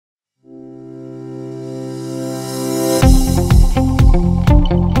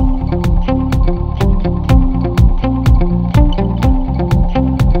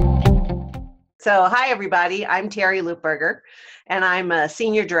So hi, everybody. I'm Terry Lupberger, and I'm a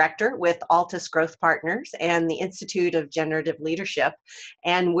Senior Director with Altus Growth Partners and the Institute of Generative Leadership.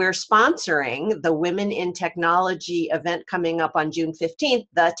 And we're sponsoring the Women in Technology event coming up on June 15th,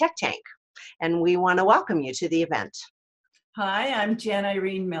 the Tech Tank. And we want to welcome you to the event. Hi, I'm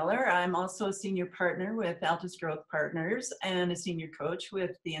JanIrene Miller. I'm also a senior partner with Altus Growth Partners and a senior coach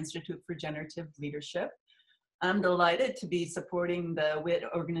with the Institute for Generative Leadership. I'm delighted to be supporting the WIT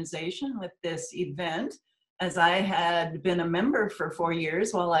organization with this event, as I had been a member for 4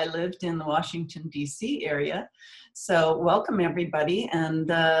 years while I lived in the Washington, D.C. area. So welcome, everybody, and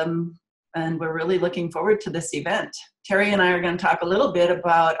we're really looking forward to this event. Terry and I are going to talk a little bit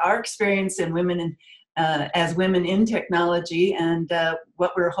about our experience in as women in technology and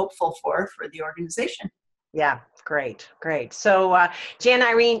what we're hopeful for the organization. Yeah, great. So,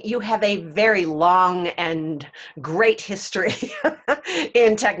 JanIrene, you have a very long and great history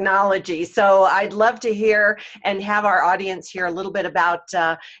in technology. So I'd love to hear and have our audience hear a little bit about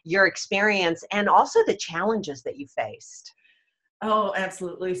your experience and also the challenges that you faced. Oh,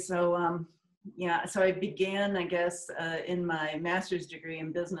 absolutely. So, so I began, I guess, in my master's degree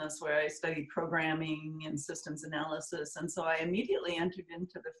in business, where I studied programming and systems analysis. And so I immediately entered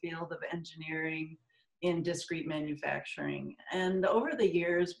into the field of engineering in discrete manufacturing. And over the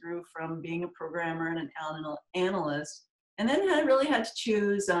years grew from being a programmer and an analyst. And then I really had to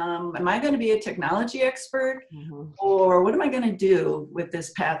choose, am I going to be a technology expert, or what am I going to do with this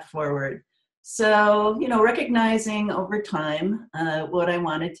path forward? So, recognizing over time what I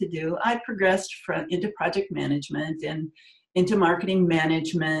wanted to do, I progressed into project management and into marketing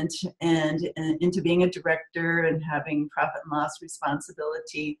management and into being a director and having profit and loss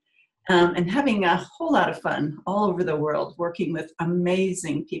responsibility. And having a whole lot of fun all over the world, working with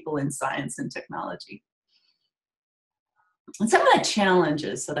amazing people in science and technology. And some of the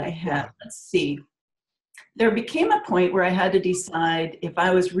challenges that I had, let's see, there became a point where I had to decide if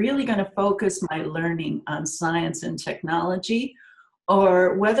I was really going to focus my learning on science and technology,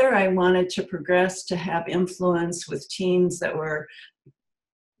 or whether I wanted to progress to have influence with teams that were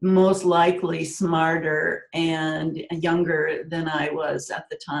most likely smarter and younger than I was at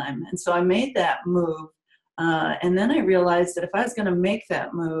the time. And so I made that move. And then I realized that if I was going to make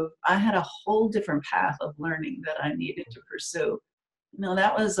that move, I had a whole different path of learning that I needed to pursue.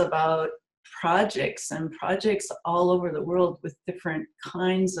 That was about projects all over the world with different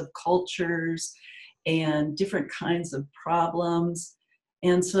kinds of cultures and different kinds of problems.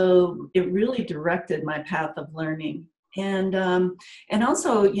 And so it really directed my path of learning. And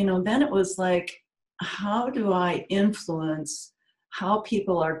also, then it was like, how do I influence how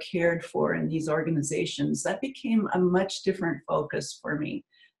people are cared for in these organizations? That became a much different focus for me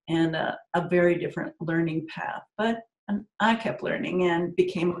and a very different learning path. But I kept learning and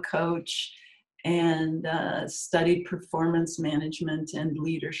became a coach and studied performance management and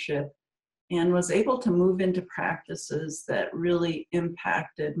leadership, and was able to move into practices that really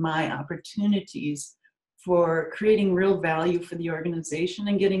impacted my opportunities for creating real value for the organization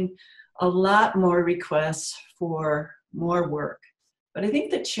and getting a lot more requests for more work. But I think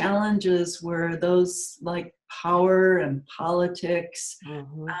the challenges were those like power and politics.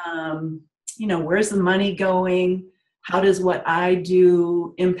 Where's the money going? How does what I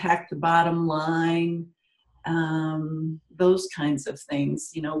do impact the bottom line? Those kinds of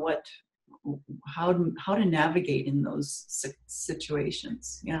things, how to navigate in those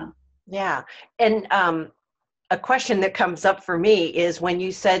situations. Yeah. And a question that comes up for me is when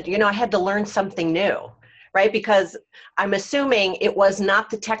you said, I had to learn something new, right? Because I'm assuming it was not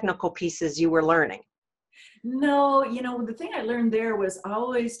the technical pieces you were learning. No, the thing I learned there was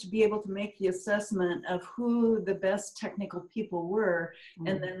always to be able to make the assessment of who the best technical people were,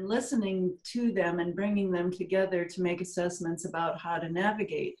 and then listening to them and bringing them together to make assessments about how to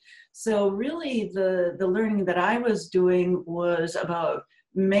navigate. So really the learning that I was doing was about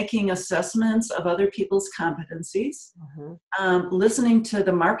making assessments of other people's competencies, listening to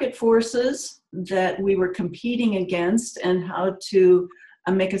the market forces that we were competing against and how to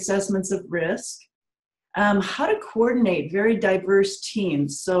make assessments of risk, how to coordinate very diverse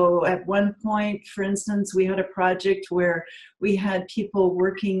teams. So at one point, for instance, we had a project where we had people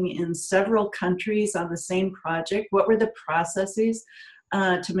working in several countries on the same project. What were the processes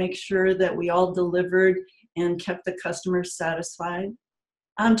to make sure that we all delivered and kept the customers satisfied?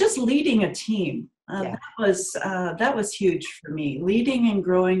 Just leading a team, that was huge for me, leading and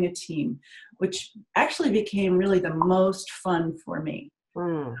growing a team, which actually became really the most fun for me.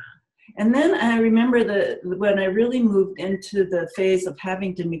 And then I remember when I really moved into the phase of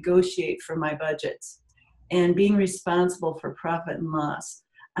having to negotiate for my budgets and being responsible for profit and loss,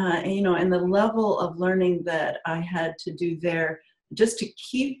 and the level of learning that I had to do there, just to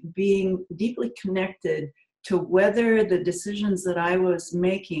keep being deeply connected to whether the decisions that I was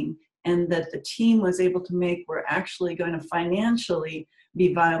making and that the team was able to make were actually going to financially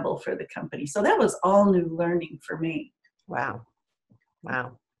be viable for the company. So that was all new learning for me. Wow.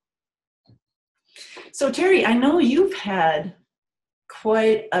 Wow. So Terry, I know you've had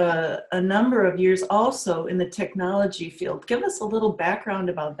quite a number of years also in the technology field. Give us a little background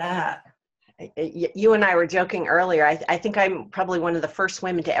about that. You and I were joking earlier. I think I'm probably one of the first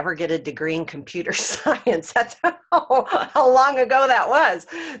women to ever get a degree in computer science. That's how long ago that was.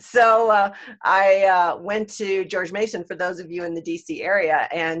 So I went to George Mason, for those of you in the DC area,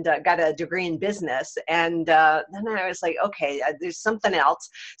 and got a degree in business. And then I was like, okay, there's something else.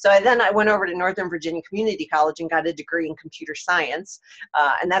 So then I went over to Northern Virginia Community College and got a degree in computer science.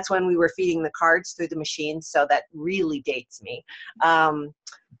 And that's when we were feeding the cards through the machine. So that really dates me.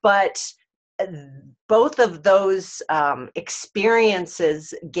 But both of those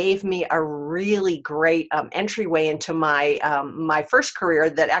experiences gave me a really great entryway into my my first career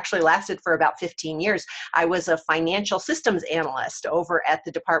that actually lasted for about 15 years. I was a financial systems analyst over at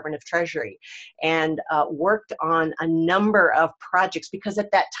the Department of Treasury, and worked on a number of projects, because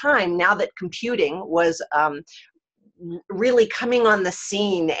at that time, now that computing was really coming on the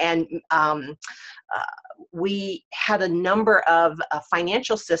scene, and we had a number of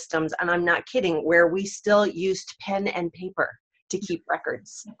financial systems, and I'm not kidding, where we still used pen and paper to keep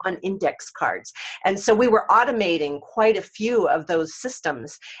records on index cards. And so we were automating quite a few of those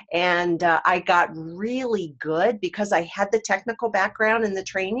systems. And I got really good because I had the technical background and the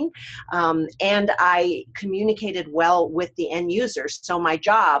training, and I communicated well with the end users. So my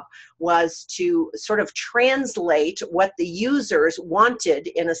job was to sort of translate what the users wanted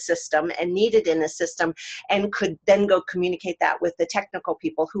in a system and needed in a system, and could then go communicate that with the technical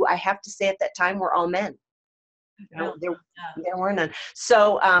people, who I have to say at that time were all men. There were none.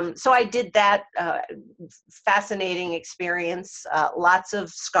 So so I did that. Fascinating experience. Lots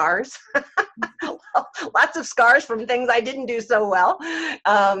of scars. Lots of scars from things I didn't do so well,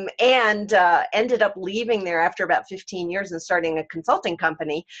 and ended up leaving there after about 15 years and starting a consulting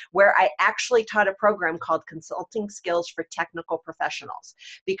company, where I actually taught a program called Consulting Skills for Technical Professionals,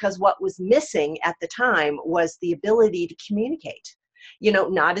 because what was missing at the time was the ability to communicate. You know,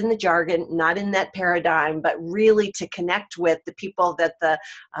 not in the jargon, not in that paradigm, but really to connect with the people that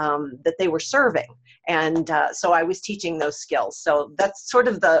that they were serving. And so I was teaching those skills. So that's sort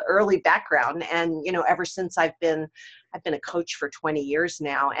of the early background. And you know, ever since I've been a coach for 20 years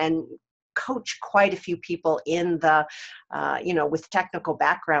now, and coach quite a few people in the you know, with technical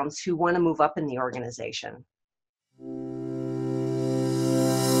backgrounds who want to move up in the organization.